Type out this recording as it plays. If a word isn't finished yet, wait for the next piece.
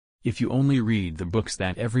If you only read the books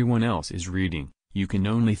that everyone else is reading, you can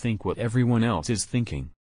only think what everyone else is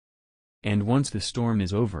thinking. And once the storm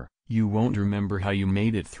is over, you won't remember how you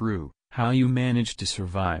made it through, how you managed to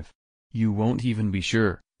survive. You won't even be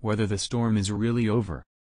sure whether the storm is really over.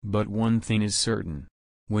 But one thing is certain.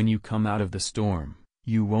 When you come out of the storm,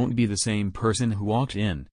 you won't be the same person who walked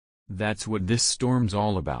in. That's what this storm's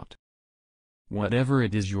all about. Whatever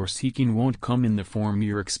it is you're seeking won't come in the form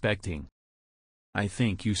you're expecting. I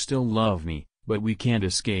think you still love me, but we can't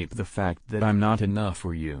escape the fact that I'm not enough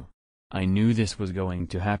for you. I knew this was going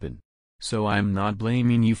to happen. So I'm not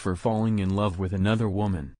blaming you for falling in love with another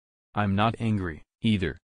woman. I'm not angry,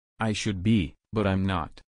 either. I should be, but I'm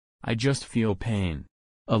not. I just feel pain.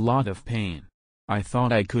 A lot of pain. I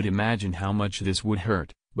thought I could imagine how much this would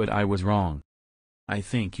hurt, but I was wrong. I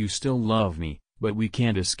think you still love me, but we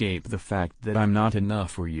can't escape the fact that I'm not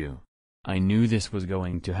enough for you. I knew this was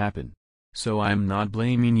going to happen. So I'm not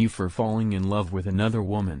blaming you for falling in love with another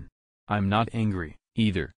woman. I'm not angry,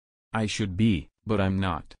 either. I should be, but I'm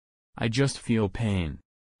not. I just feel pain.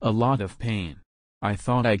 A lot of pain. I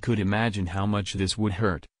thought I could imagine how much this would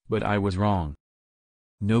hurt, but I was wrong.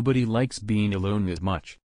 Nobody likes being alone as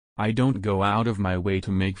much. I don't go out of my way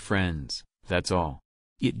to make friends, that's all.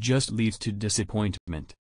 It just leads to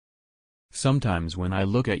disappointment. Sometimes when I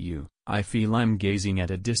look at you, I feel I'm gazing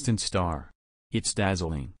at a distant star. It's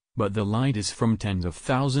dazzling, but the light is from tens of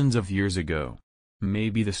thousands of years ago.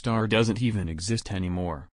 Maybe the star doesn't even exist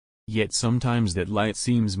anymore. Yet sometimes that light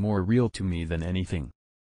seems more real to me than anything.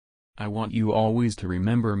 I want you always to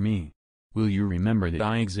remember me. Will you remember that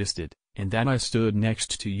I existed, and that I stood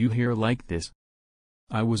next to you here like this?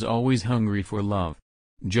 I was always hungry for love.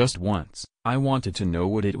 Just once, I wanted to know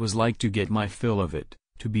what it was like to get my fill of it,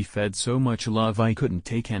 to be fed so much love I couldn't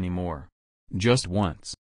take anymore. Just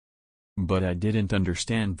once. But I didn't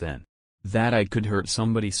understand then. That I could hurt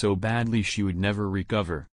somebody so badly she would never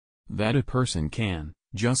recover. That a person can,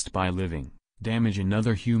 just by living, damage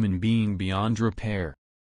another human being beyond repair.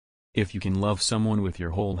 If you can love someone with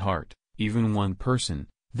your whole heart, even one person,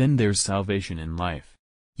 then there's salvation in life.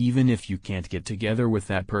 Even if you can't get together with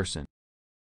that person,